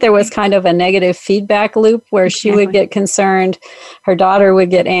 I think there was kind of a negative feedback loop where she would get concerned, her daughter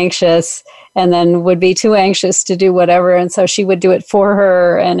would get anxious, and then would be too anxious to do whatever. And so she would do it for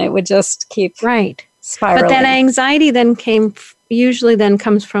her, and it would just keep spiraling. But that anxiety then usually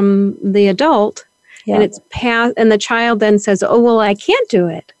comes from the adult, and it's past, and the child then says, oh, well, I can't do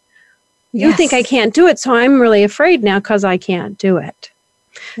it. You think I can't do it, so I'm really afraid now because I can't do it.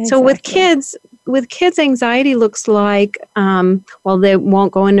 Exactly. So with kids, anxiety looks like, they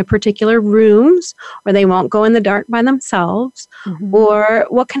won't go into particular rooms, or they won't go in the dark by themselves, or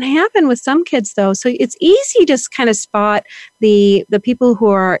what can happen with some kids though. So it's easy to kind of spot the people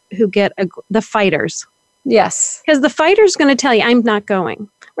who get the fighters. Yes. Because the fighter's going to tell you, I'm not going.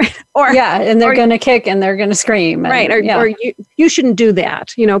 Right? And they're going to kick and they're going to scream. And, or you shouldn't do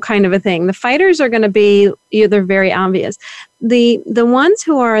that, kind of a thing. The fighters are going to be either very obvious. The ones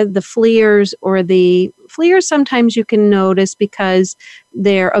who are the fleers, sometimes you can notice because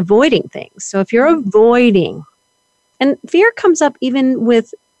they're avoiding things. So if you're avoiding, and fear comes up even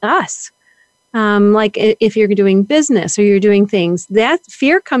with us, like if you're doing business or you're doing things, that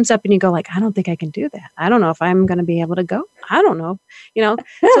fear comes up and you go like, I don't think I can do that. I don't know if I'm going to be able to go. I don't know.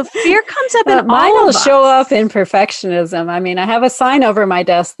 So fear comes up in mine all will of us. show up in perfectionism. I mean, I have a sign over my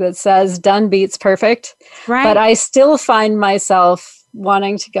desk that says done beats perfect, but I still find myself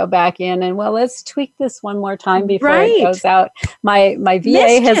wanting to go back in and, let's tweak this one more time before it goes out. My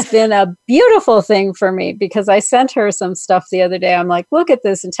VA has been a beautiful thing for me because I sent her some stuff the other day. I'm like, look at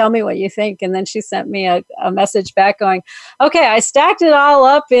this and tell me what you think. And then she sent me a message back going, okay, I stacked it all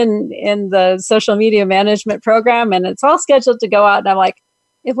up in the social media management program and it's all scheduled to go out. And I'm like,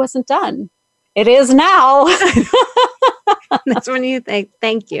 it wasn't done. It is now. That's when you think,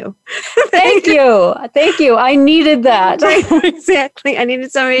 thank you. Thank you. I needed that. Exactly. I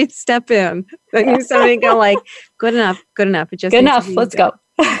needed somebody to step in. I needed somebody to go like, good enough. It just good enough. Let's go.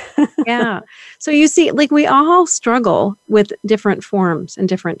 Yeah. So you see, like we all struggle with different forms and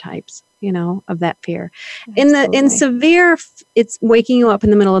different types, of that fear. In severe, it's waking you up in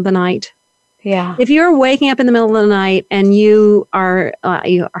the middle of the night. Yeah. If you're waking up in the middle of the night and you are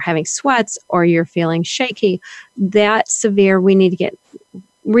having sweats or you're feeling shaky, that's severe. We need to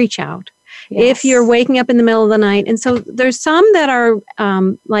reach out. Yes. If you're waking up in the middle of the night, and so there's some that are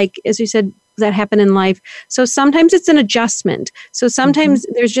like, as you said, that happen in life. So sometimes it's an adjustment. So sometimes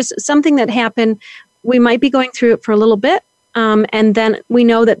there's just something that happened. We might be going through it for a little bit. And then we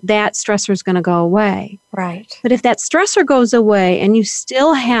know that stressor is going to go away. Right. But if that stressor goes away and you're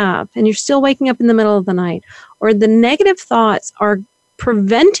still waking up in the middle of the night, or the negative thoughts are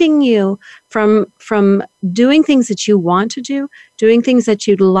preventing you from doing things that you want to do, doing things that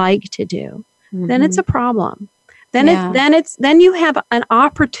you'd like to do, then it's a problem. Then you have an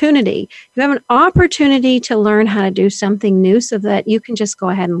opportunity. You have an opportunity to learn how to do something new so that you can just go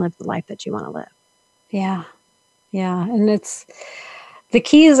ahead and live the life that you want to live. Yeah. Yeah, and the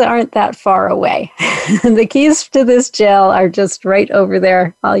keys aren't that far away. The keys to this jail are just right over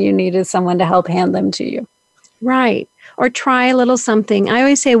there. All you need is someone to help hand them to you. Right. Or try a little something. I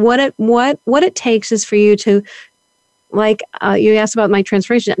always say what it takes is for you to, like you asked about my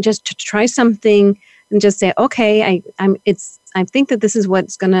transformation, just to try something and just say, okay, I think that this is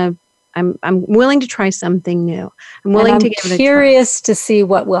what's gonna. I'm willing to try something new. I'm willing to give it a try. Curious to see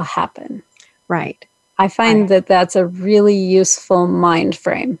what will happen. Right. I find that that's a really useful mind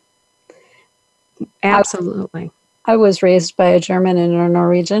frame. Absolutely. I was raised by a German and a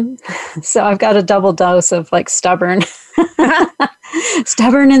Norwegian, so I've got a double dose of like stubborn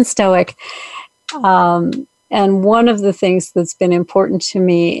and stoic. And one of the things that's been important to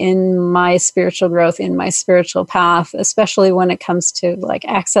me in my spiritual growth, in my spiritual path, especially when it comes to like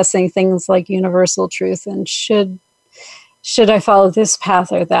accessing things like universal truth and should I follow this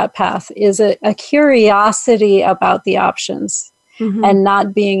path or that path, is a curiosity about the options and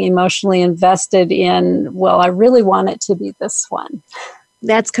not being emotionally invested in, I really want it to be this one.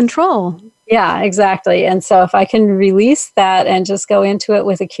 That's control. Yeah, exactly. And so if I can release that and just go into it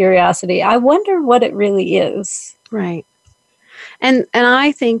with a curiosity, I wonder what it really is. Right. And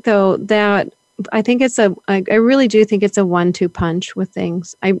I think though that I really do think it's a 1-2 punch with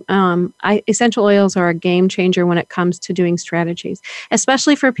things. Essential oils are a game changer when it comes to doing strategies,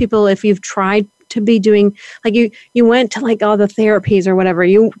 especially for people if you've tried to be doing, like you went to like all the therapies or whatever,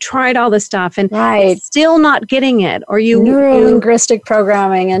 you tried all this stuff and still not getting it, or neurolinguistic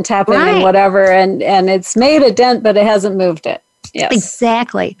programming and tapping and whatever, and it's made a dent, but it hasn't moved it. Yes.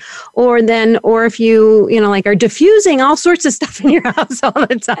 Exactly. Or if you like are diffusing all sorts of stuff in your house all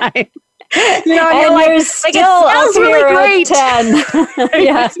the time. And you're still up here at 10.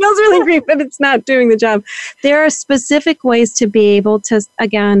 Yeah. It smells really great, but it's not doing the job. There are specific ways to be able to,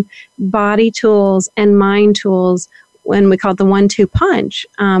 again, body tools and mind tools, when we call it the 1-2 punch,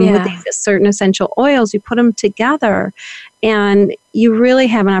 with these certain essential oils. You put them together and you really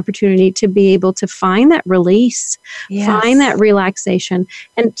have an opportunity to be able to find that release, find that relaxation,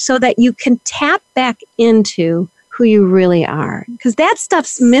 and so that you can tap back into who you really are. Because that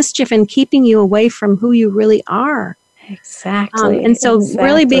stuff's mischief and keeping you away from who you really are. Exactly. And so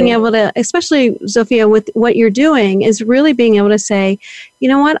really being able to, especially Zofia, with what you're doing, is really being able to say, you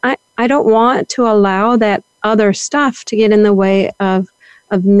know what, I don't want to allow that other stuff to get in the way of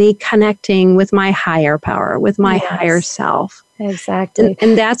me connecting with my higher power, with my higher self. Exactly.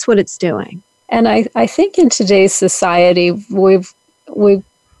 And that's what it's doing. And I think in today's society, we've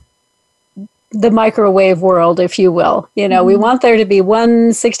the microwave world, if you will. We want there to be one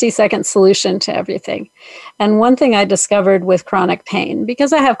 60-second solution to everything. And one thing I discovered with chronic pain,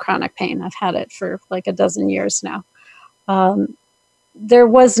 because I have chronic pain, I've had it for like a dozen years now, there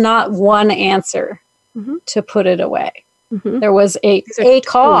was not one answer to put it away. There was a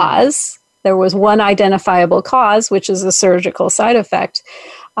cause. There was one identifiable cause, which is a surgical side effect.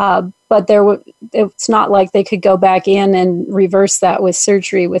 But it's not like they could go back in and reverse that with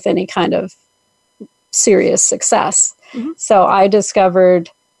surgery with any kind of serious success. So I discovered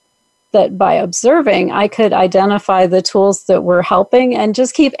that by observing, I could identify the tools that were helping and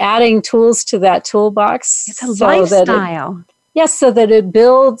just keep adding tools to that toolbox. It's a lifestyle. So that it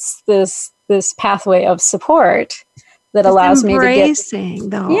builds this pathway of support that allows me to get...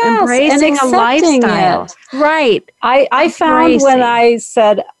 Embracing a lifestyle. It. Right. I found when I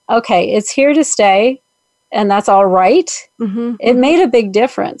said, okay, it's here to stay, and that's all right, it made a big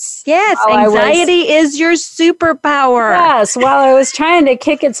difference. Yes, anxiety is your superpower. Yes, while I was trying to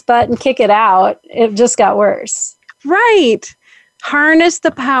kick its butt and kick it out, it just got worse. Right. Harness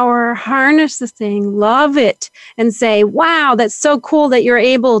the power, harness the thing, love it, and say, wow, that's so cool that you're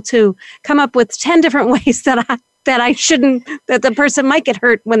able to come up with 10 different ways that I shouldn't, that the person might get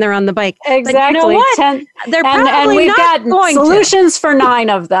hurt when they're on the bike. Exactly. But you know what? They're probably and we've not got solutions for 9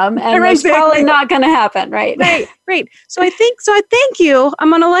 of them, and it's probably not going to happen, right? Right. So I thank you. I'm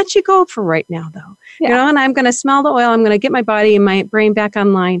going to let you go for right now, though. Yeah. And I'm going to smell the oil. I'm going to get my body and my brain back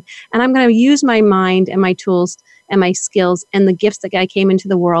online, and I'm going to use my mind and my tools and my skills and the gifts that I came into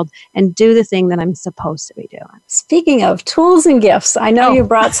the world and do the thing that I'm supposed to be doing. Speaking of tools and gifts, I know you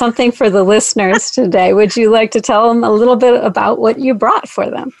brought something for the listeners today. Would you like to tell them a little bit about what you brought for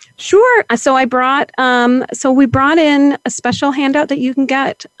them? Sure. So I brought, we brought in a special handout that you can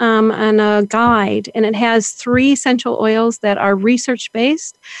get and a guide, and it has 3 essential oils that are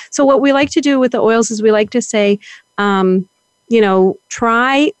research-based. So what we like to do with the oils is we like to say,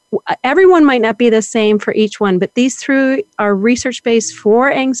 try. Everyone might not be the same for each one, but these 3 are research-based for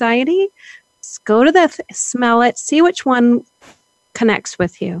anxiety. Just go to smell it, see which one connects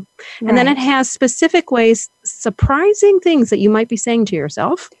with you. Right. And then it has specific ways, surprising things that you might be saying to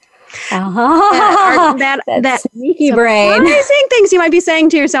yourself. That sneaky brain. Surprising things you might be saying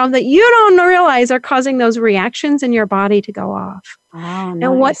to yourself that you don't realize are causing those reactions in your body to go off. Oh,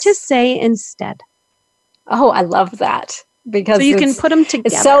 and what to say instead. Oh, I love that. Because so you can put them together.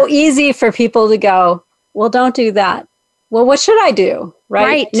 It's so easy for people to go, well, don't do that. Well, what should I do?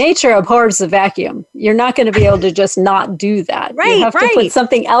 Right? Nature abhors the vacuum. You're not going to be able to just not do that. Right, you have to put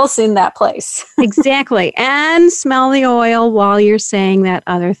something else in that place. Exactly. And smell the oil while you're saying that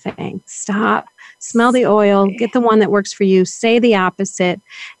other thing. Stop. Smell the oil. Get the one that works for you. Say the opposite.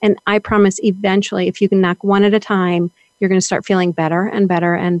 And I promise eventually, if you can knock one at a time, you're going to start feeling better and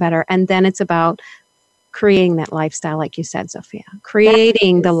better and better. And then it's about creating that lifestyle, like you said, Zofia.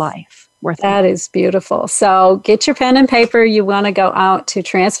 Creating the life worth it. That is beautiful. So get your pen and paper. You want to go out to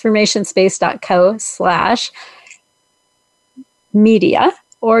transformationspace.co/media,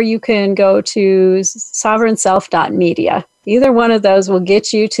 or you can go to sovereignself.media. Either one of those will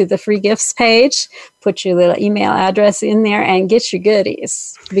get you to the free gifts page. Put your little email address in there and get your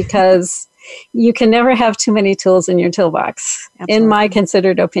goodies, because you can never have too many tools in your toolbox, in my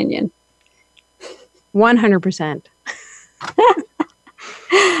considered opinion. 100%.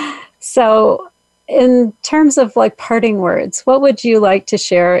 So in terms of like parting words, what would you like to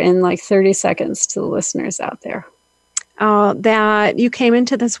share in like 30 seconds to the listeners out there? that you came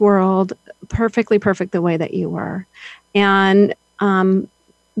into this world perfectly perfect the way that you were. And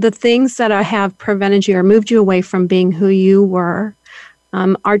the things that have prevented you or moved you away from being who you were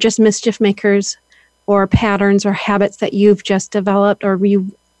are just mischief makers or patterns or habits that you've just developed, or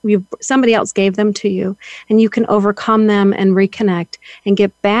somebody else gave them to you, and you can overcome them and reconnect and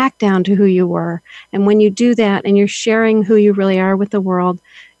get back down to who you were. And when you do that and you're sharing who you really are with the world,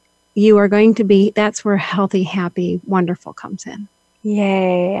 you are going to be, that's where healthy, happy, wonderful comes in.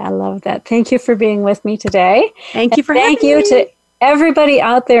 Yay, I love that. Thank you for being with me today. Thank you for having me. Thank you to everybody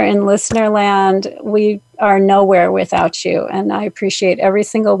out there in listener land. We are nowhere without you. And I appreciate every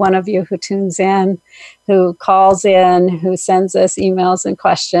single one of you who tunes in, who calls in, who sends us emails and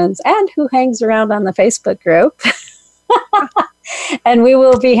questions, and who hangs around on the Facebook group. And we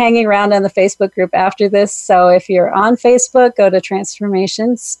will be hanging around on the Facebook group after this. So if you're on Facebook, go to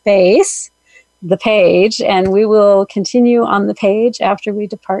Transformation Space, the page, and we will continue on the page after we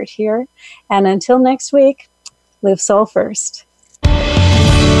depart here. And until next week, live soul first.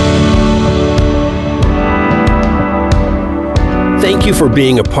 Thank you for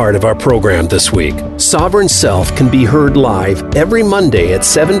being a part of our program this week. Sovereign Self can be heard live every Monday at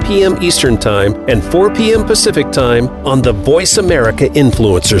 7 p.m. Eastern Time and 4 p.m. Pacific Time on the Voice America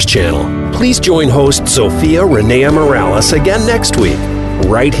Influencers channel. Please join host Zofia Renea Morales again next week,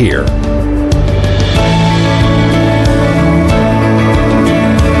 right here